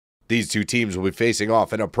These two teams will be facing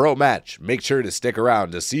off in a pro match. Make sure to stick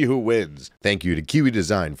around to see who wins. Thank you to Kiwi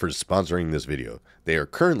Design for sponsoring this video. They are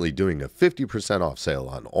currently doing a 50% off sale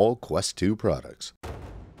on all Quest 2 products.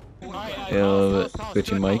 Yeah,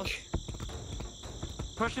 Gucci Mike.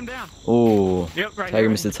 Push him down. Oh, Yep, right Tiger here.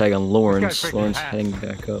 missed the tag on Lawrence. This guy's freaking Lawrence ass. heading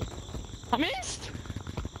back up. I missed.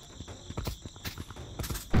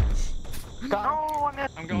 Oh,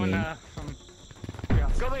 I'm going from. Yeah.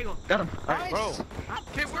 Go bagel. Got him. Alright, bro.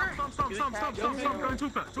 Okay, where? Stop. Going too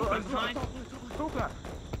fast. Too fast.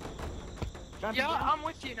 Yeah, I'm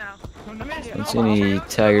with you now. Don't see any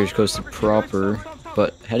Tigers close to proper,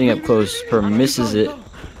 but heading up close, Per misses it,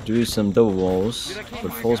 do some double balls,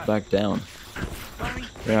 but falls back down. They're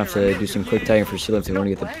gonna have to do some quick tagging for Silla if they want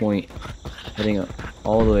to get the point. Heading up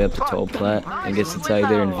all the way up to tall plat and gets the tag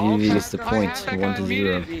there, and VVV gets the point,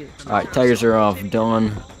 1-0. Alright, Tigers are off.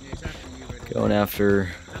 Dawn going after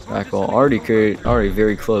back ball, already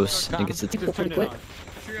very close, and gets the Pretty quick.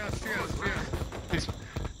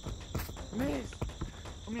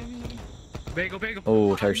 Bagel.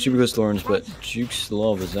 Oh, Tiger super close to Lawrence, but Jukes the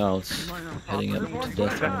Love is out. Heading up to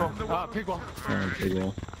death. Pig ball. Big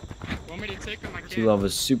wall. Want me to take him? I can't. Love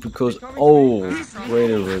is super close. Oh,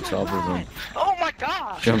 right over the top of him. Oh my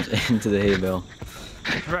god! Jumps into the hay bale.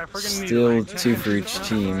 Still 2 for each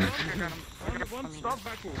team.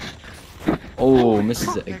 Oh,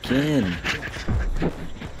 misses it again.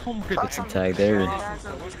 Gets a tag there.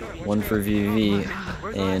 1 for VVV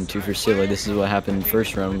and 2 for Silla. This is what happened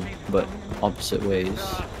first round, but opposite ways.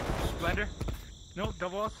 Splendor. No,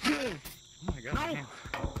 double up. Oh my god.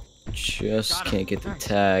 Just can't get the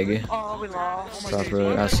tag. Oh, we lost.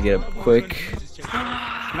 Proper has to get up quick.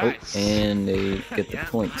 Oh, and they get the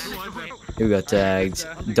point. Who got tagged?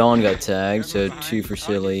 Dawn got tagged, so 2 for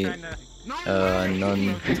Silly.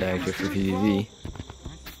 None tagged for VVV.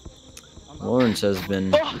 Lawrence has been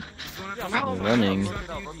running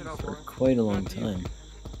for quite a long time.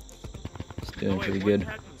 He's doing pretty good.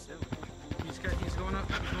 He's going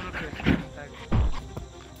up here.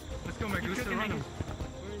 Let's go, Meg. Let's run him.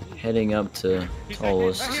 Heading up to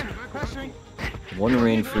tallest. 1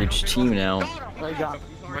 rain for each team now. Watch out.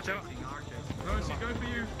 No, she's going for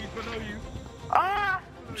you. He's below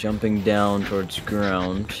you. Jumping down towards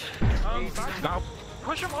ground. No.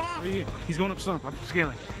 Push him off. He's going up some. I'm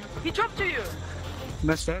scaling. He jumped to you.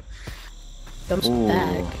 Messed up. Jumps Ooh.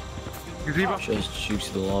 back. Just shoots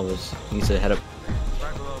the lavas. He needs to head up.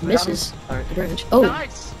 Misses. The bridge. Oh,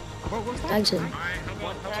 Nice. tags him.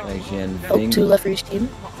 Tags again. Oh, Ving 2 left for each team.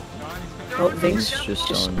 Oh, Vince just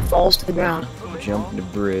just on falls to the ground. jump the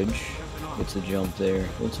bridge. Gets a jump there.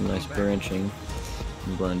 With some nice branching.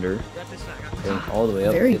 Blender. Going all the way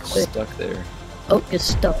up. Very Gets quick. stuck there. Oh, gets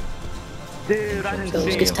stuck. Dude, I So didn't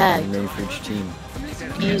he see gets him. tagged. One rain for each team.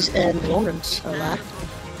 Peas and Lawrence are left.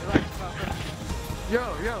 Yo.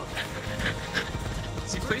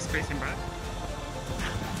 See, please face him, Brad.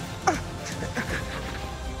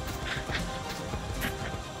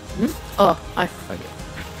 Oh, I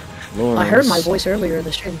Lawrence. heard my voice earlier in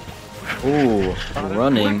the stream. Ooh,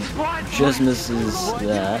 running. Just misses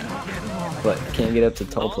that. But can't get up to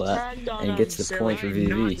tall plat. And gets the point for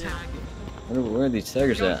VV. Wonder where are these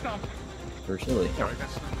taggers at? For Silly.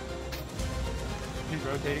 He's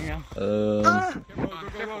rotating now. Oh,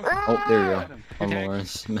 there we go. On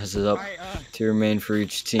Lawrence. Messes up. 2 remain for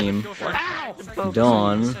each team.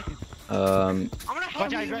 Dawn.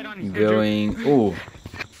 Going. Ooh.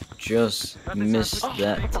 Just missed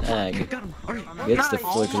that tag. Gets the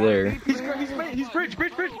flick there. He's bridge.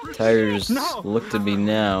 Tires look to be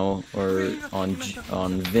now, or on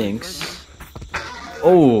Vinx.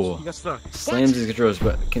 Oh! He got stuck. Slams his controls,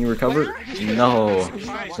 but can he recover? No.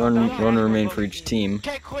 One remain for each team.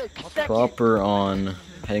 Proper on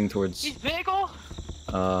heading towards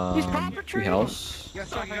treehouse.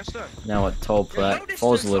 Now at tall plat,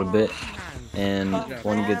 falls a little bit, and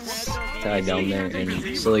one gets tied down there,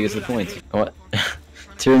 and Silly gets the point. What?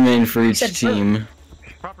 2 remain for each team.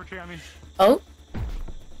 Proper tree, I mean. Oh,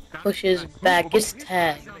 pushes back, gets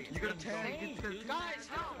tagged.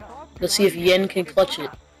 Let's see if Yen can clutch it.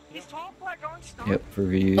 Yep, for Oh,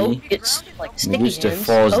 VV. gets like sticky Megusta hands.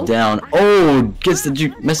 falls Oh, down. Oh, gets the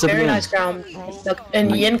juke. Mess up very again. nice ground.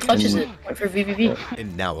 And Yen clutches it. Point for VVV.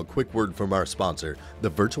 And now a quick word from our sponsor. The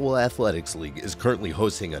Virtual Athletics League is currently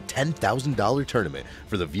hosting a $10,000 tournament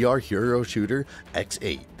for the VR hero shooter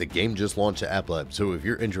X8. The game just launched at App Lab, so if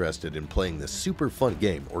you're interested in playing this super fun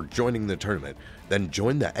game or joining the tournament, then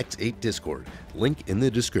join the X8 Discord. Link in the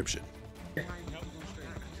description.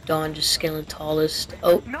 Dawn just scaling tallest.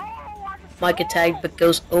 Oh, Mike tagged but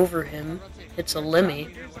goes over him. Hits a Lemmy.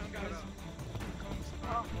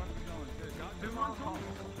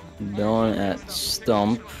 Dawn at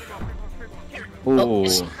Stump. Oh, Ooh,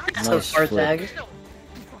 so nice far flip. tag.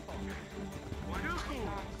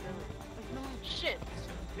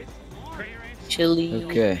 Chili.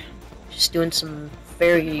 Okay. Just doing some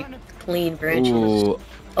very clean branches. Ooh,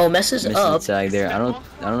 Oh, messes missing up. the tag there. I don't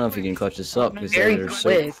know if he can clutch this up because Very they're so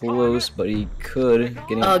quick. close, but he could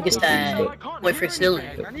getting Oh, up gets quickly, that but point for silly.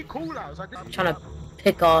 Trying to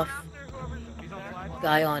pick off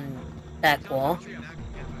guy on back wall.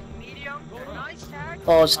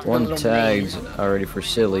 Falls to the one little tagged main. already for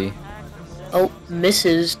silly. Oh,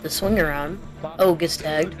 misses the swing around. Oh, gets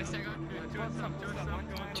tagged.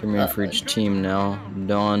 Two men for each team now.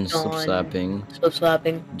 Dawn slip Dawn. slapping. Slip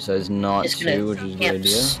slapping. Decides not Just gonna to, which is a good camp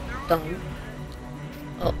idea. Stone.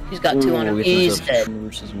 Oh, he's got two on him. Gets He's himself dead. 2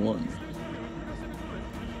 versus 1.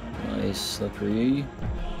 Nice slippery.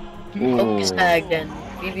 Oh, gets Ooh, tagged and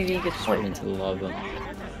VVV gets straight point. into the lava.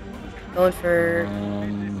 Going for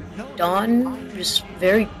Dawn. Just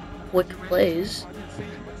very quick plays.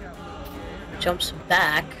 Jumps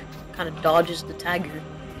back. Kind of dodges the tagger.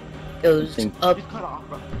 Goes up.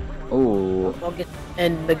 Oh,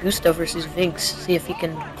 And Magusta versus Vinx. See if he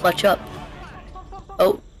can clutch up.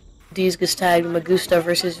 Oh, D's gets tagged. Magusta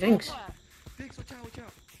versus Vinx.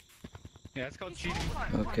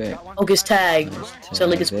 okay. Oh, gets tagged.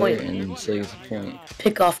 Silly gets There, point. and Silly gets a point.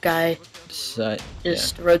 Pick off guy.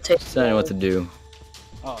 Just rotate. Deciding what to do.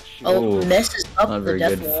 Oh, Ooh, messes up Not the very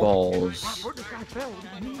death good wall. falls.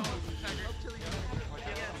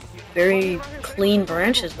 Very clean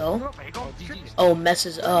branches though. Oh,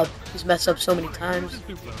 messes up. He's messed up so many times.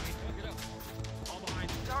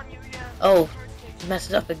 Oh,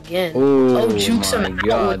 messes up again. Oh, jukes my him out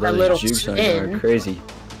god, with a those little jukes on him spin. are crazy.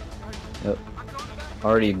 Yep.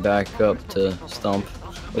 Already back up to Stump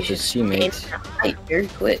with his teammates. Right, very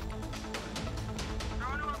quick.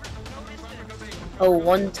 Oh,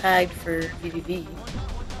 one tagged for VVV.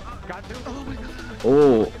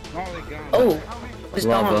 Oh, Oh, it's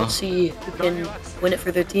Lava. Dawn. Let's see who can win it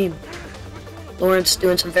for their team. Lawrence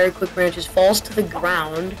doing some very quick branches. Falls to the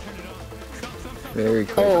ground. very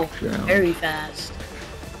quick. Oh, Ground. very fast.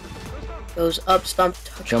 Goes up, Stump,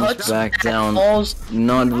 Jumps cuts back down. falls,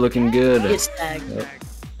 Not looking good. gets tagged. Yep.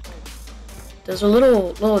 Does a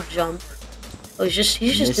little jump. Oh, he's just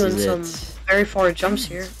doing Misses some it. very far jumps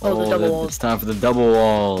here. Oh, the double It's walls. time for the double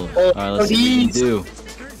wall. Oh, Alright, let's see what we can do.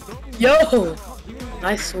 Yo!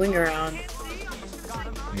 Nice swing around.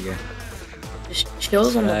 There you go. Just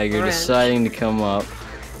chills on the Tiger branch. deciding to come up.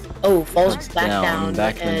 Oh, falls Cuts back down.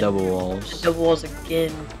 back in the and double walls. double walls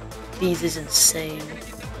again. These is insane.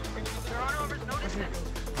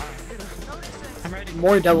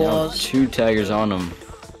 More double Now walls. 2 taggers on him.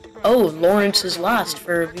 Oh, Lawrence is last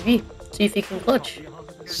for VV. See if he can clutch.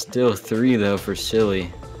 Still 3 though for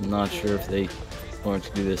Silly. I'm not sure if Lawrence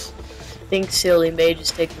can do this. Think Silly may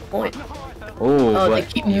just take the point. Oh, Oh, but they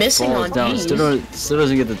keep he missing falls on down. D's. Still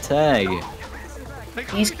doesn't get the tag.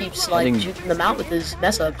 He's keeps like think- juking them out with his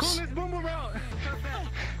mess ups.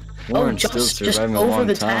 Lawrence still just surviving a over long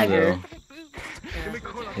the time tagger.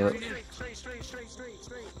 though. Yep.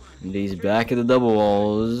 And he's back at the double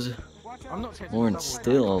walls. Lawrence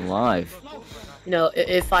still alive. You know,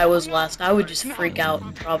 if I was last, I would just freak out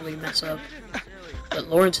and probably mess up. But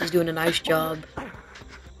Lawrence is doing a nice job.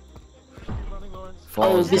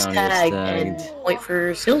 Falls this down, gets tag and tagged. point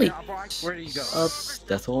for Silly. Where do you go? Up,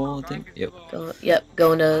 Death wall, I think. Yep.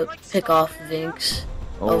 going to pick off Vinx.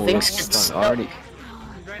 Oh, Vinx it's gets stuck already.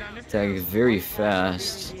 Tag is very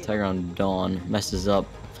fast. Tiger on Dawn messes up.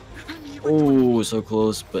 Oh, so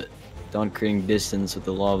close, but Dawn creating distance with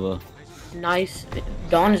the lava. Nice.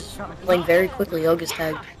 Dawn is playing very quickly. Oh, gets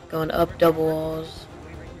tagged. Going up double walls.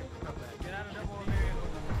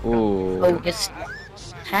 Oh. Oh, gets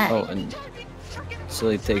tagged. Oh, and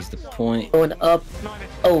Silly takes the point. Going up.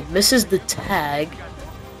 Oh, misses the tag.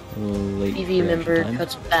 A little late EV reaction member time.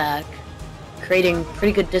 cuts back. Creating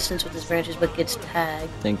pretty good distance with his branches, but gets tagged.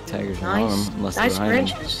 I think Tiger's not on Nice, him unless nice they're behind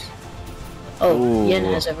him. branches. Oh, Ooh. Yen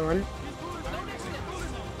has everyone.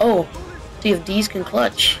 Oh, see if D's can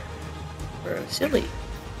clutch. Bro, silly.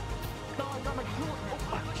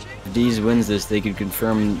 If D's wins this, they could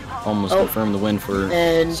almost confirm the win for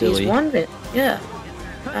And Silly. D's won it. Yeah.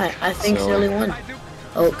 Alright, I think So- Silly won.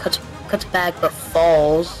 Oh, cuts back but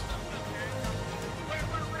falls.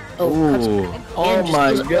 Oh, cuts Ooh. back. Oh Yen just my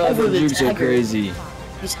goes god, over the jukes are tagger. crazy.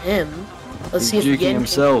 He's him. Let's He's see if juking Yen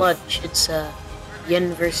himself. can clutch. It's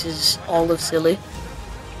Yen versus all of Silly.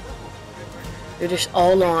 They're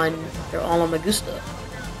all on Magusta.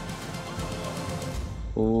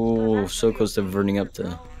 Oh, so close to verting up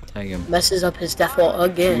to tag him. Messes up his death wall 2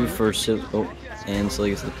 again. for Silly. Oh, and Silly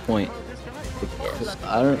gets the point.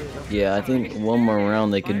 I don't. Yeah, I think one more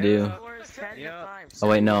round they could do. Oh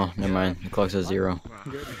wait, no, never mind. The clock says 0.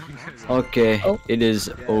 Okay, Oh. it is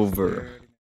over.